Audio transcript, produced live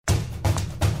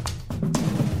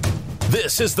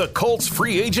This is the Colts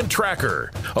Free Agent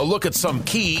Tracker, a look at some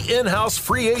key in-house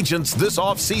free agents this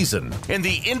offseason. In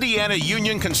the Indiana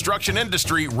Union Construction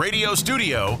Industry radio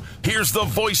studio, here's the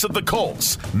voice of the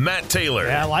Colts, Matt Taylor.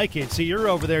 Yeah, I like it. See, you're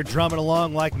over there drumming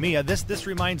along like me. This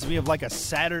reminds me of like a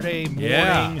Saturday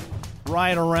morning,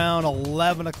 right around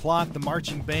 11 o'clock, the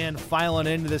marching band filing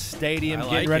into the stadium,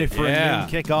 getting ready for a noon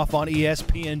kickoff on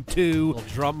ESPN2. Little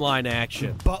drumline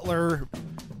action. Butler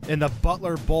in the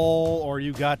Butler Bowl, or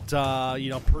you got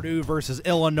Purdue versus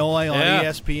Illinois on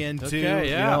ESPN2.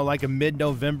 Okay, like a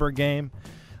mid-November game.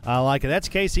 I like it. That's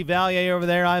Casey Valier over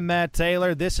there. I'm Matt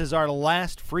Taylor. This is our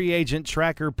last Free Agent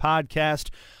Tracker podcast.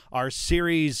 Our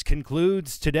series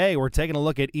concludes today. We're taking a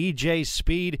look at E.J.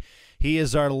 Speed. He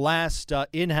is our last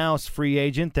in-house free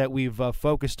agent that we've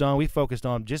focused on. We focused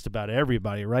on just about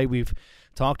everybody, right? We've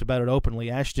talked about it openly.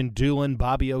 Ashton Dulin,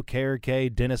 Bobby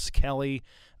Okereke, Dennis Kelly,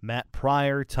 Matt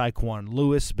Pryor, Tyquan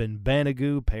Lewis, Ben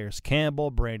Banogu, Paris Campbell,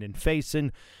 Brandon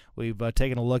Faison. We've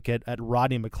taken a look at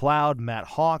Rodney McLeod, Matt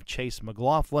Hawk, Chase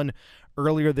McLaughlin.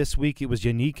 Earlier this week, it was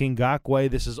Yannick Ngakoue.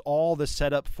 This is all the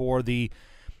setup for the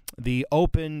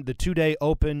 2-day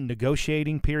open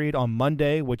negotiating period on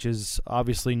Monday, which is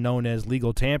obviously known as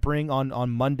legal tampering. On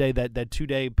Monday, that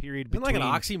 2-day period between, like an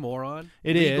oxymoron.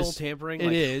 It legal is tampering.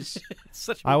 It is. It's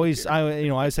such I always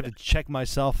have to check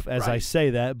myself as I say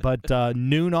that. But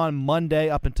noon on Monday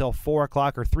up until 4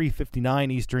 o'clock or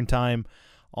 3:59 Eastern time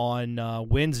on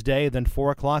Wednesday, then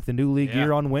 4 o'clock the new league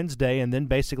year on Wednesday, and then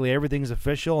basically everything's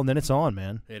official, and then it's on,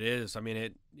 man. It is. I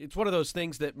mean, it's one of those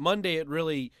things that Monday it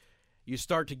really. You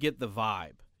start to get the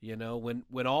vibe,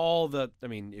 when all the – I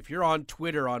mean, if you're on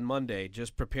Twitter on Monday,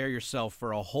 just prepare yourself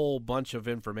for a whole bunch of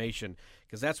information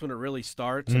because that's when it really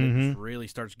starts and it just really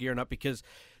starts gearing up because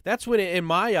that's when, in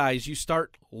my eyes, you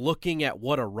start looking at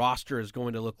what a roster is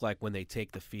going to look like when they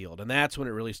take the field, and that's when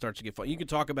it really starts to get fun. You can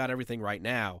talk about everything right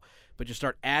now, but you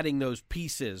start adding those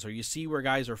pieces or you see where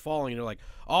guys are falling, and you're like,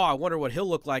 oh, I wonder what he'll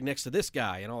look like next to this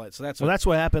guy and all that. So that's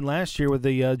what happened last year with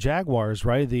the Jaguars,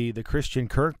 right? The Christian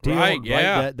Kirk deal,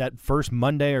 right? That first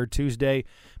Monday or Tuesday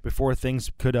before things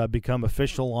could become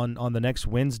official on the next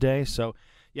Wednesday. So,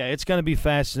 yeah, it's going to be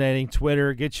fascinating.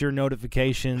 Twitter, get your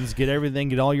notifications, get everything,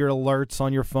 get all your alerts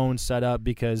on your phone set up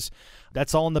because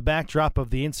that's all in the backdrop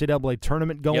of the NCAA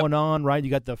tournament going on, right? You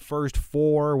got the first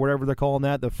four, whatever they're calling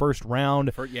that, the first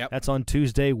round. That's on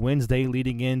Tuesday, Wednesday,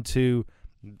 leading into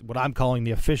what I'm calling the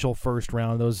official first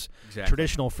round, those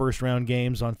traditional first-round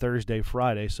games on Thursday,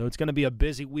 Friday. So it's going to be a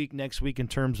busy week next week in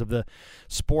terms of the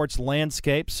sports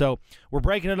landscape. So we're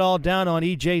breaking it all down on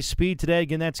E.J. Speed today.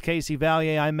 Again, that's Casey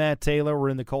Valier. I'm Matt Taylor. We're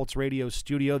in the Colts radio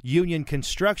studio, Union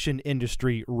Construction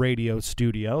Industry radio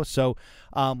studio. So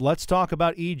let's talk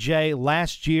about E.J.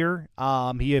 Last year,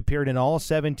 he appeared in all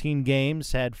 17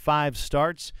 games, had 5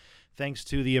 starts. Thanks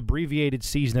to the abbreviated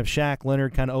season of Shaq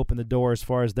Leonard, kind of opened the door as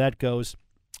far as that goes.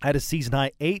 Had a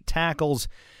season-high 8 tackles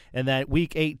in that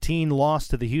Week 18 loss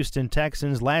to the Houston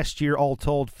Texans. Last year, all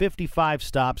told, 55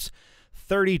 stops,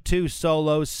 32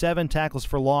 solos, 7 tackles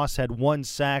for loss, had 1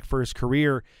 sack for his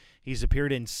career. He's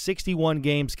appeared in 61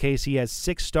 games, Casey. He has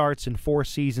 6 starts in 4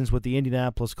 seasons with the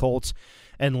Indianapolis Colts.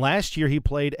 And last year, he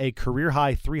played a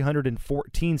career-high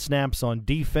 314 snaps on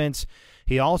defense.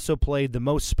 He also played the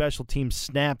most special team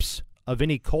snaps of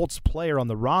any Colts player on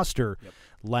the roster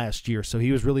last year. So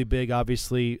he was really big,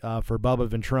 obviously, for Bubba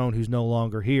Ventrone, who's no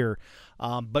longer here.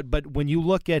 But when you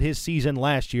look at his season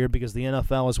last year, because the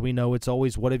NFL, as we know, it's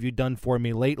always what have you done for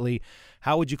me lately,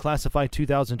 how would you classify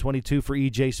 2022 for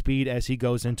E.J. Speed as he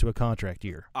goes into a contract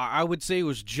year? I would say it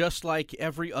was just like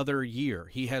every other year.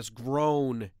 He has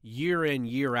grown year in,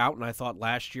 year out, and I thought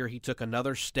last year he took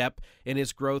another step in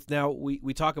his growth. Now,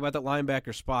 we talk about that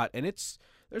linebacker spot, and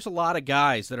there's a lot of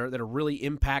guys that are really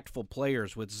impactful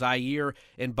players with Zaire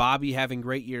and Bobby having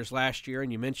great years last year.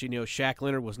 And you mentioned, Shaq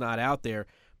Leonard was not out there,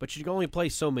 but you can only play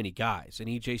so many guys. And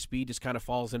E.J. Speed just kind of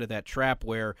falls into that trap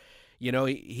where,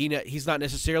 he's not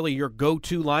necessarily your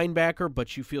go-to linebacker,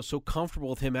 but you feel so comfortable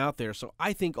with him out there. So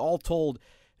I think all told,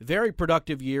 very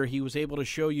productive year. He was able to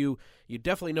show you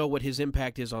definitely know what his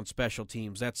impact is on special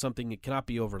teams. That's something that cannot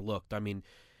be overlooked. I mean,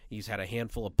 he's had a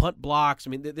handful of punt blocks. I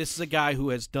mean, this is a guy who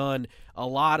has done a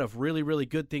lot of really, really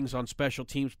good things on special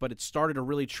teams, but it started to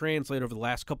really translate over the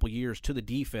last couple of years to the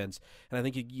defense. And I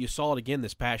think you saw it again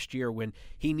this past year when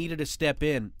he needed to step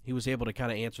in. He was able to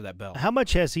kind of answer that bell. How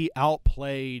much has he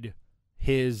outplayed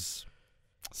his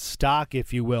stock,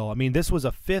 if you will? I mean, this was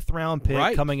a 5th-round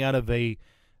pick coming out of a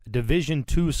Division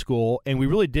II school, and we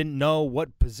really didn't know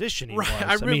what position he was.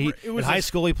 I mean, in high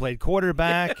school he played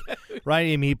quarterback,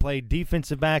 right? I mean, he played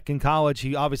defensive back in college.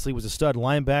 He obviously was a stud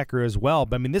linebacker as well.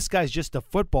 But, I mean, this guy's just a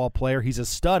football player. He's a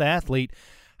stud athlete.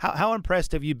 How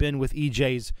impressed have you been with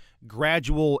EJ's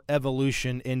gradual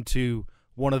evolution into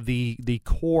one of the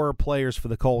core players for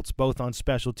the Colts, both on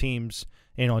special teams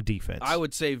and on defense? I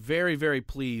would say very, very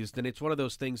pleased, and it's one of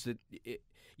those things that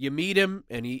you meet him,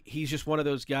 and he's just one of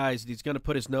those guys that he's going to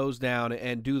put his nose down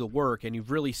and do the work, and you've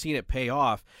really seen it pay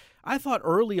off. I thought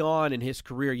early on in his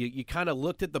career, you kind of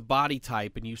looked at the body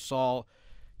type, and you saw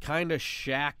kind of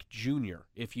Shaq Jr.,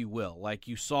 if you will. Like,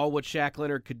 you saw what Shaq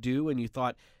Leonard could do, and you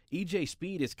thought EJ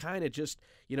Speed is kind of just,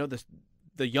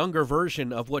 the younger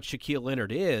version of what Shaquille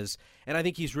Leonard is, and I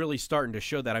think he's really starting to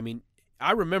show that. I mean,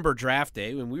 I remember draft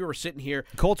day when we were sitting here.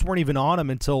 Colts weren't even on him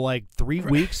until like 3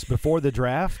 weeks before the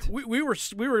draft. We were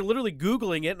literally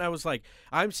Googling it, and I was like,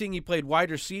 I'm seeing he played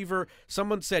wide receiver.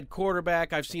 Someone said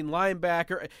quarterback. I've seen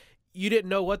linebacker. You didn't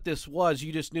know what this was.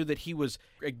 You just knew that he was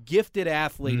a gifted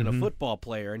athlete and a football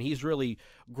player, and he's really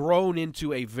grown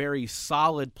into a very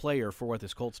solid player for what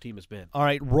this Colts team has been. All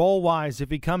right, role-wise,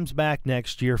 if he comes back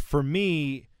next year, for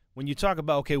me, when you talk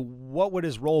about, okay, what would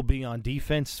his role be on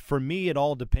defense, for me it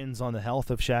all depends on the health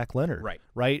of Shaq Leonard.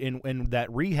 Right? And that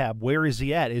rehab, where is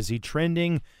he at? Is he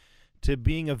trending to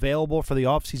being available for the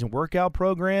offseason workout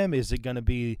program? Is it going to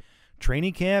be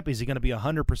training camp? Is he going to be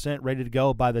 100% ready to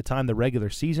go by the time the regular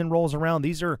season rolls around?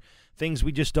 These are things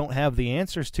we just don't have the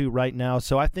answers to right now.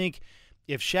 So I think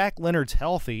if Shaq Leonard's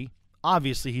healthy,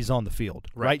 obviously he's on the field,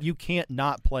 right? You can't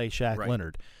not play Shaq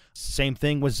Leonard. Same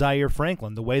thing with Zaire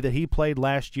Franklin. The way that he played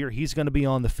last year, he's going to be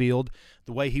on the field.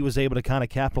 The way he was able to kind of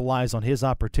capitalize on his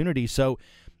opportunity. So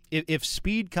if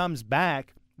Speed comes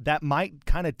back, that might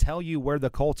kind of tell you where the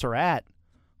Colts are at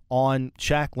on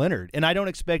Shaq Leonard. And I don't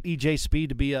expect EJ Speed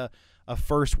to be a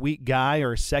first-week guy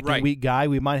or a second-week guy.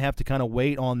 We might have to kind of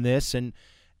wait on this. And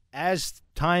as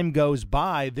time goes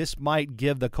by, this might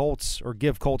give the Colts or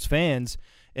give Colts fans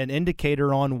an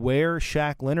indicator on where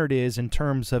Shaq Leonard is in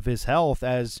terms of his health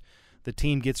as the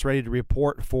team gets ready to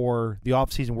report for the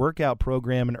offseason workout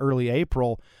program in early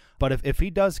April. But if he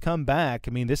does come back,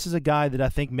 I mean, this is a guy that I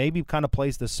think maybe kind of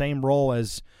plays the same role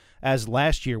as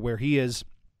last year, where he is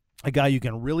a guy you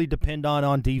can really depend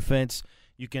on defense.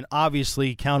 You can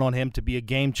obviously count on him to be a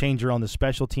game changer on the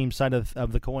special team side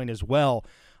of the coin as well.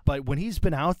 But when he's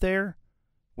been out there,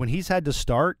 when he's had to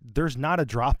start, there's not a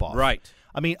drop-off. Right.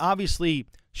 I mean, obviously,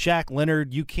 Shaq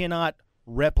Leonard, you cannot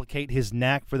replicate his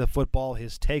knack for the football,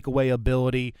 his takeaway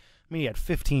ability. I mean, he had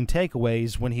 15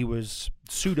 takeaways when he was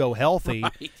pseudo-healthy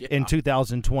in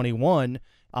 2021.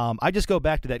 I just go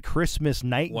back to that Christmas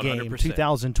night 100%. game,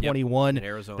 2021. In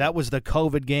Arizona. That was the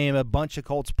COVID game. A bunch of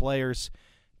Colts players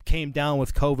came down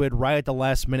with COVID right at the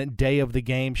last minute, day of the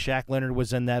game. Shaq Leonard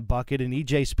was in that bucket, and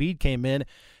EJ Speed came in,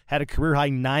 had a career-high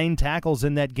 9 tackles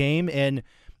in that game, and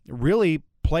really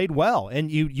played well.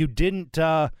 And you didn't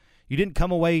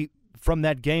come away from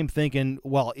that game thinking,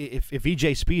 well, if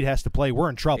EJ Speed has to play, we're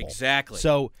in trouble. Exactly.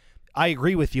 So I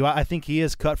agree with you. I think he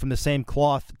is cut from the same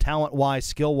cloth, talent-wise,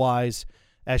 skill-wise,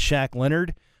 as Shaq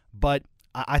Leonard. But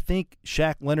I think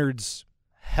Shaq Leonard's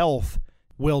health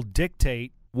will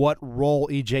dictate what role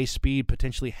EJ Speed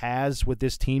potentially has with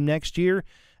this team next year.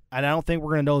 And I don't think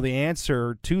we're going to know the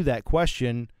answer to that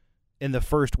question in the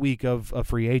first week of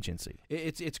free agency.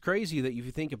 It's crazy that if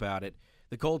you think about it,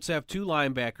 the Colts have 2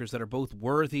 linebackers that are both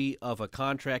worthy of a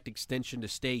contract extension to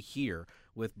stay here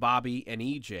with Bobby and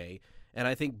EJ. And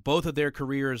I think both of their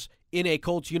careers in a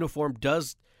Colts uniform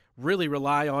does really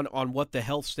rely on what the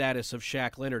health status of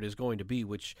Shaq Leonard is going to be,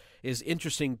 which is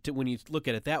interesting when you look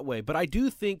at it that way. But I do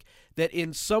think that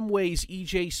in some ways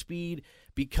EJ Speed,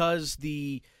 because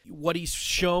what he's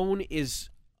shown is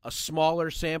a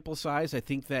smaller sample size, I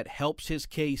think that helps his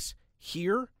case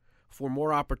here for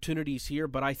more opportunities here.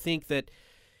 But I think that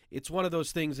it's one of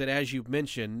those things that, as you've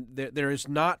mentioned, there is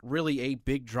not really a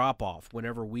big drop-off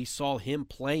whenever we saw him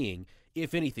playing,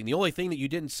 if anything. The only thing that you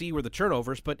didn't see were the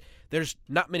turnovers, but there's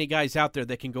not many guys out there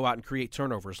that can go out and create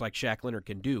turnovers like Shaq Leonard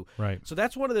can do. Right. So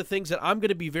that's one of the things that I'm going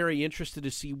to be very interested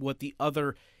to see what the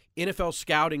other NFL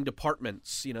scouting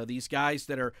departments, these guys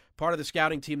that are part of the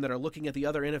scouting team that are looking at the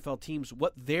other NFL teams,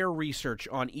 what their research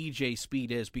on EJ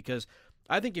Speed is, because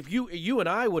I think if you and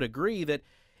I would agree that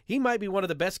he might be one of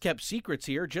the best kept secrets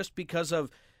here just because of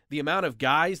the amount of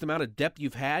guys, the amount of depth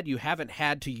you've had. You haven't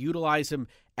had to utilize him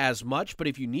as much, but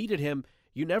if you needed him,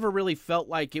 you never really felt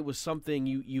like it was something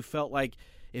you felt like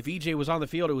if EJ was on the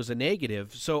field, it was a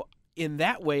negative. So in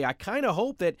that way, I kind of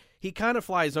hope that he kind of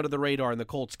flies under the radar and the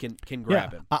Colts can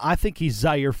grab him. I think he's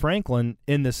Zaire Franklin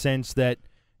in the sense that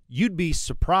you'd be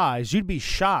surprised, you'd be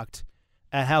shocked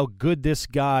at how good this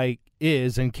guy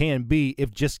is and can be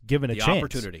if just given a chance.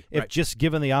 Opportunity. If just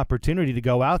given the opportunity to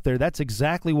go out there. That's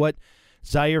exactly what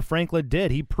Zaire Franklin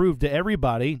did. He proved to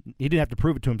everybody. He didn't have to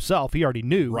prove it to himself. He already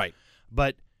knew. Right.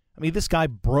 But I mean, this guy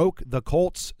broke the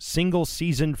Colts'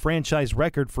 single-season franchise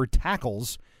record for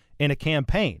tackles in a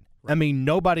campaign. Right. I mean,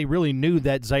 nobody really knew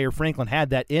that Zaire Franklin had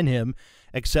that in him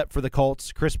except for the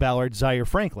Colts, Chris Ballard, Zaire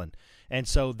Franklin. And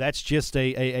so that's just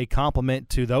a compliment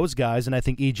to those guys, and I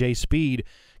think E.J. Speed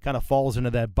kind of falls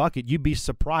into that bucket. You'd be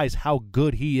surprised how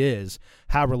good he is,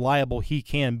 how reliable he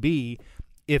can be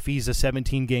if he's a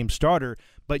 17-game starter.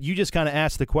 But you just kind of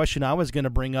asked the question I was going to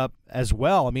bring up as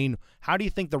well. I mean, how do you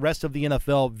think the rest of the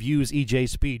NFL views E.J.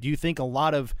 Speed? Do you think a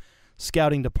lot of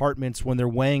scouting departments, when they're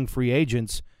weighing free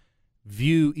agents,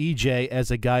 view EJ as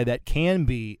a guy that can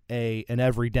be an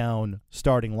every down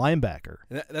starting linebacker?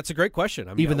 That's a great question.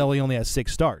 I mean, even though he only has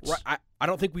 6 starts. Right, I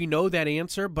don't think we know that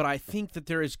answer, but I think that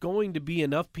there is going to be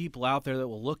enough people out there that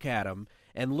will look at him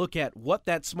and look at what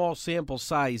that small sample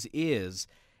size is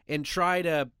and try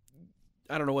to,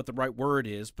 I don't know what the right word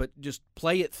is, but just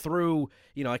play it through,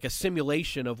 like a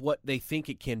simulation of what they think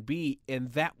it can be,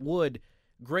 and that would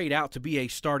grade out to be a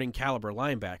starting caliber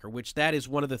linebacker, which that is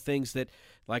one of the things that,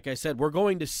 like I said, we're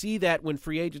going to see that when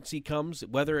free agency comes,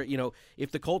 whether,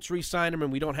 if the Colts re-sign him,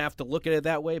 and we don't have to look at it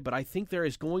that way, but I think there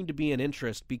is going to be an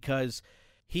interest because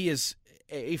he is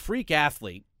a freak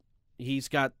athlete. He's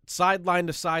got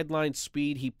sideline-to-sideline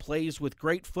speed. He plays with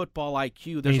great football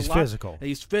IQ. He's physical.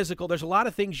 He's physical. There's a lot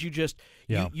of things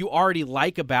you already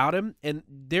like about him, and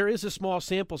there is a small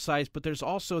sample size, but there's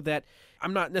also that –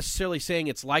 I'm not necessarily saying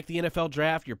it's like the NFL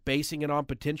draft. You're basing it on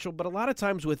potential, but a lot of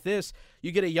times with this,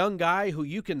 you get a young guy who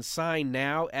you can sign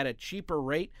now at a cheaper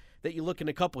rate that you look in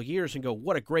a couple years and go,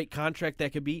 what a great contract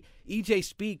that could be. E.J.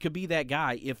 Speed could be that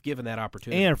guy if given that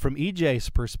opportunity. And from E.J.'s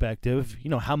perspective,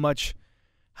 how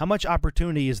much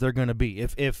opportunity is there going to be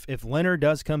if Leonard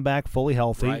does come back fully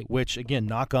healthy, right, which, again,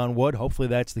 knock on wood, hopefully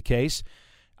that's the case.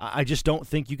 I just don't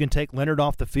think you can take Leonard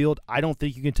off the field. I don't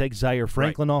think you can take Zaire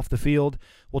Franklin off the field.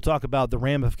 We'll talk about the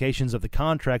ramifications of the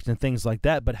contract and things like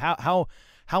that, but how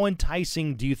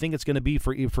enticing do you think it's going to be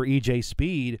for E.J.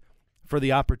 Speed for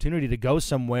the opportunity to go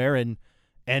somewhere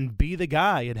and be the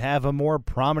guy and have a more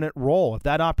prominent role? If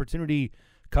that opportunity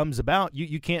comes about,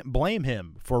 you can't blame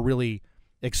him for really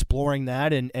exploring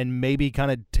that and maybe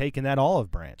kind of taking that olive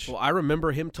branch. Well, I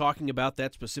remember him talking about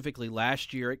that specifically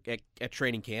last year at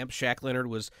training camp. Shaq Leonard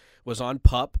was on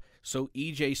PUP, so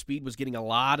E.J. Speed was getting a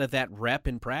lot of that rep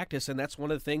in practice, and that's one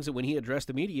of the things that when he addressed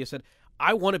the media, he said,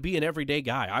 I want to be an everyday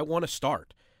guy. I want to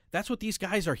start. That's what these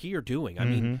guys are here doing. I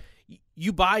mean,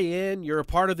 you buy in, you're a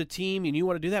part of the team, and you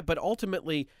want to do that, but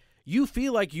ultimately you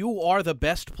feel like you are the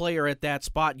best player at that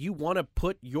spot. You want to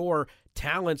put your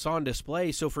talents on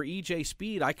display. So for E.J.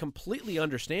 Speed, I completely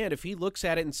understand if he looks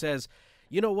at it and says,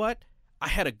 you know what, I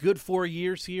had a good 4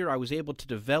 years here. I was able to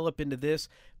develop into this,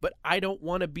 but I don't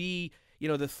want to be,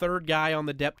 the third guy on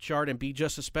the depth chart and be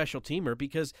just a special teamer,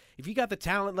 because if you got the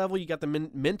talent level, you got the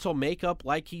mental makeup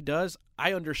like he does,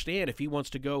 I understand if he wants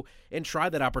to go and try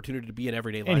that opportunity to be an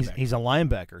everyday linebacker. And he's a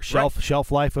linebacker.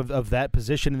 Shelf life of that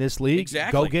position in this league,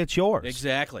 exactly. Go get yours.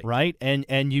 Exactly. Right?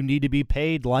 And you need to be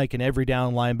paid like an every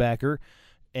down linebacker.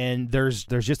 And there's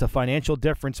just a financial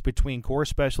difference between core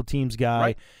special teams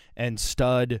guy and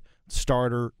stud,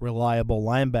 starter, reliable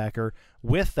linebacker.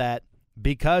 With that,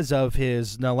 because of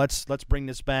his – now let's bring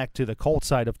this back to the Colts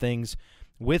side of things.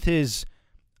 With his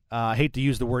I hate to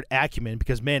use the word acumen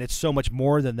because, man, it's so much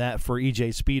more than that for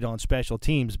E.J. Speed on special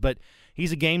teams. But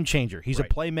he's a game changer. He's a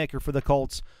playmaker for the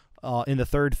Colts in the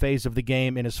third phase of the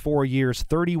game. In his 4 years,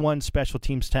 31 special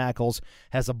teams tackles,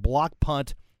 has a block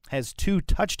punt, has 2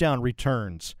 touchdown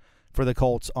returns for the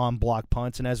Colts on block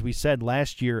punts. And as we said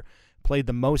last year, played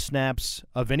the most snaps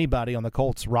of anybody on the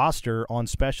Colts roster on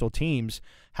special teams.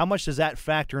 How much does that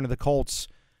factor into the Colts'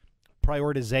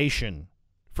 prioritization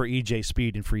for E.J.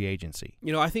 Speed in free agency?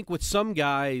 I think with some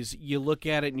guys, you look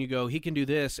at it and you go, he can do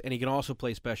this, and he can also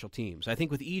play special teams. I think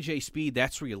with E.J. Speed,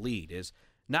 that's where you lead, is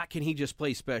not can he just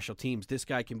play special teams. This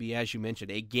guy can be, as you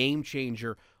mentioned, a game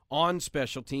changer on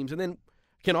special teams, and then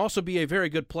can also be a very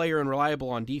good player and reliable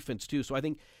on defense too. So I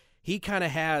think he kind of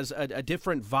has a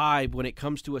different vibe when it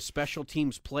comes to a special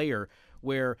teams player,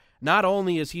 where not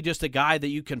only is he just a guy that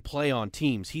you can play on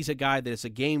teams, he's a guy that is a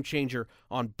game changer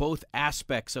on both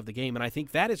aspects of the game. And I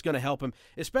think that is going to help him,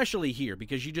 especially here,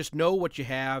 because you just know what you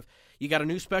have. You got a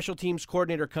new special teams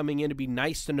coordinator coming in. It'd be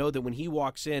nice to know that when he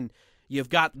walks in, you've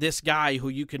got this guy who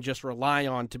you can just rely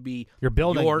on to be your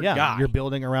guy. You're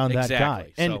building around that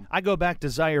guy. And I go back to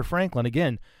Zaire Franklin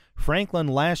again. Franklin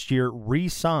last year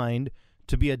re-signed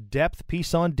to be a depth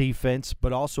piece on defense,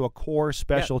 but also a core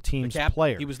special teams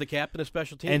player. He was the captain of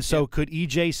special teams. And so could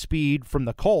E.J. Speed from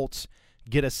the Colts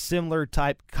get a similar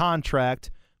type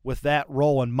contract with that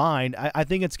role in mind? I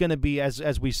think it's going to be,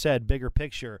 as we said, bigger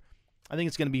picture, I think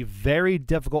it's going to be very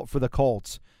difficult for the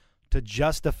Colts to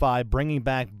justify bringing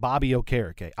back Bobby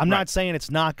Okereke. I'm not saying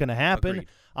it's not going to happen. Agreed.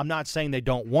 I'm not saying they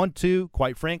don't want to.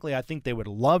 Quite frankly, I think they would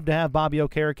love to have Bobby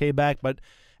Okereke back. But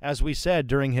as we said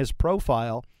during his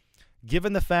profile,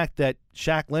 given the fact that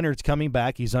Shaq Leonard's coming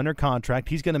back, he's under contract,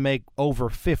 he's going to make over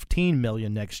 $15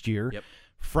 million next year. Yep.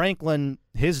 Franklin,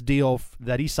 his deal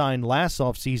that he signed last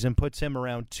offseason puts him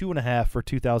around $2.5 million for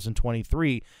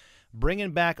 2023.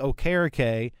 Bringing back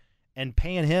Okereke and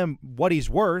paying him what he's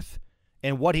worth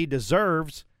and what he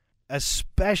deserves,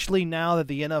 especially now that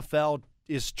the NFL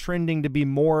is trending to be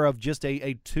more of just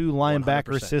a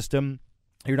two-linebacker 100%. system.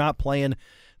 You're not playing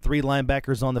three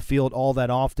linebackers on the field all that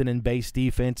often in base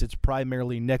defense. It's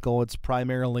primarily nickel. It's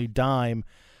primarily dime.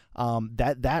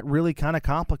 That really kind of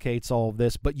complicates all of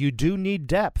this, but you do need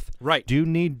depth. Right. Do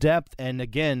need depth, and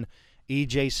again,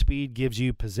 EJ Speed gives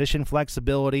you position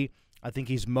flexibility. I think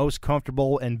he's most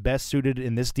comfortable and best suited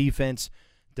in this defense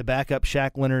to back up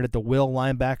Shaq Leonard at the will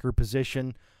linebacker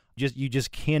position. You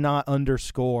just cannot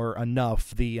underscore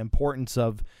enough the importance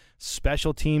of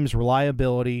special teams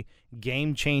reliability,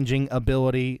 game-changing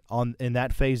ability in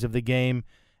that phase of the game,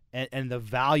 and the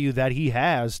value that he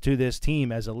has to this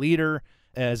team as a leader,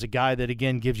 as a guy that,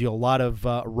 again, gives you a lot of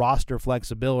roster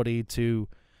flexibility to,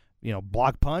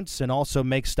 block punts and also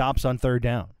make stops on third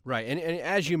down. Right, and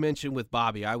as you mentioned with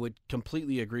Bobby, I would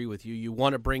completely agree with you. You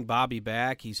want to bring Bobby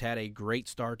back. He's had a great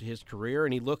start to his career,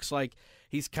 and he looks like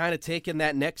he's kind of taken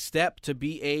that next step to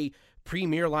be a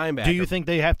premier linebacker. Do you think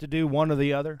they have to do one or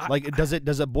the other? Does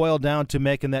it boil down to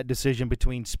making that decision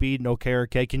between Speed and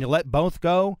Okereke? Can you let both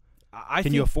go?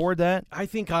 Can you afford that? I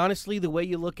think, honestly, the way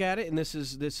you look at it, and this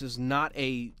is not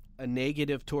a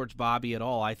negative towards Bobby at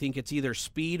all. I think it's either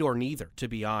Speed or neither, to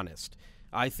be honest.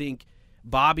 I think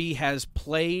Bobby has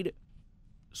played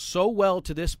so well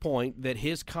to this point that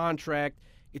his contract,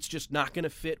 it's just not going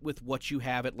to fit with what you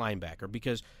have at linebacker,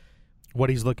 because what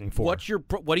he's looking for,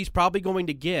 what he's probably going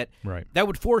to get, right, that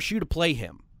would force you to play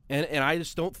him. And I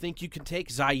just don't think you can take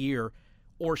Zaire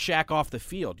or Shaq off the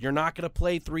field. You're not going to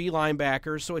play three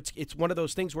linebackers, so it's one of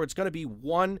those things where it's going to be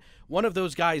one of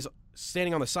those guys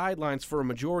standing on the sidelines for a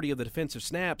majority of the defensive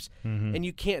snaps, and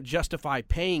you can't justify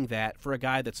paying that for a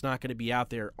guy that's not going to be out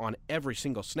there on every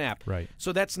single snap. Right.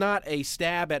 So that's not a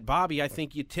stab at Bobby. I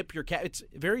think you tip your cap. It's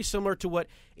very similar to what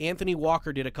Anthony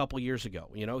Walker did a couple years ago.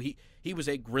 He was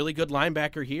a really good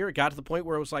linebacker here. It got to the point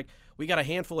where it was like, we got a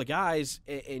handful of guys,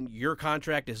 and your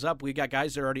contract is up. We got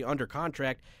guys that are already under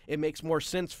contract. It makes more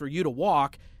sense for you to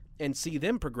walk and see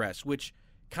them progress, which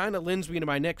kind of lends me to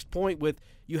my next point with,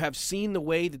 you have seen the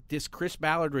way that this Chris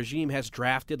Ballard regime has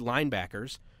drafted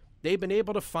linebackers. They've been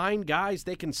able to find guys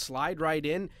they can slide right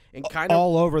in and kind of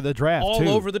all over the draft.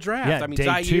 Over the draft. Yeah, I mean,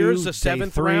 day Zaire's two, a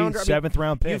seventh day three, rounder. Seventh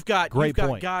round pick. You've got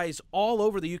point. guys all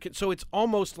over so it's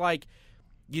almost like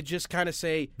you just kind of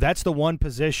say, that's the one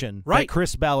position right, that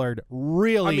Chris Ballard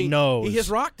really knows. He has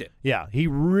rocked it. Yeah, he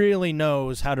really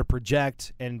knows how to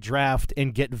project and draft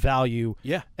and get value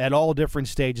at all different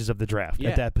stages of the draft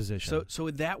at that position. So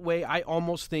in that way, I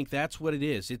almost think that's what it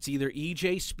is. It's either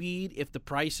EJ Speed if the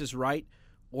price is right,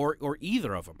 or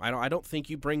either of them. I don't think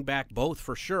you bring back both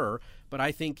for sure, but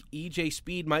I think EJ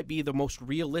Speed might be the most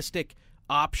realistic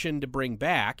option to bring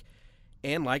back.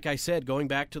 And like I said, going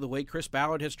back to the way Chris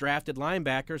Ballard has drafted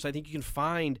linebackers, I think you can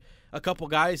find a couple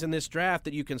guys in this draft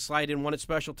that you can slide in, one at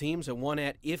special teams and one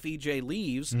at, if EJ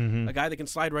leaves, a guy that can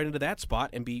slide right into that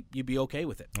spot and you'd be okay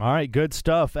with it. All right, good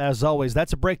stuff as always.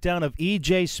 That's a breakdown of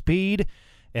EJ Speed,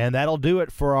 and that'll do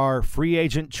it for our Free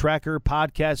Agent Tracker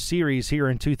podcast series here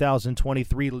in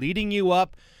 2023, leading you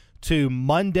up to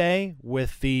Monday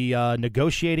with the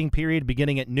negotiating period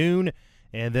beginning at noon.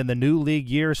 And then the new league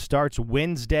year starts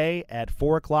Wednesday at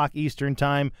 4 o'clock Eastern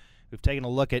Time. We've taken a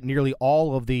look at nearly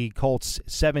all of the Colts'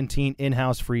 17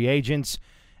 in-house free agents.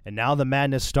 And now the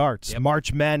madness starts. Yep.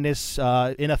 March Madness,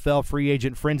 NFL free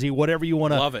agent frenzy, whatever you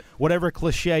want to, love it, whatever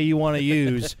cliche you want to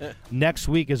use. Next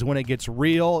week is when it gets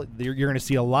real. You're going to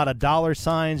see a lot of dollar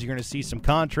signs. You're going to see some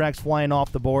contracts flying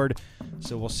off the board.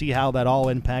 So we'll see how that all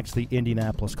impacts the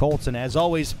Indianapolis Colts. And as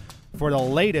always, for the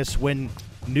latest, when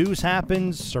news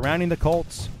happens surrounding the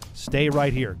Colts, stay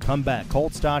right here. Come back.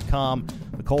 Colts.com,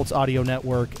 the Colts Audio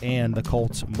Network, and the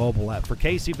Colts mobile app. For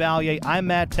Casey Valier, I'm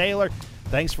Matt Taylor.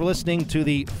 Thanks for listening to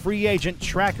the Free Agent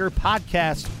Tracker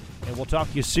podcast, and we'll talk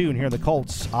to you soon here on the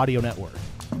Colts Audio Network.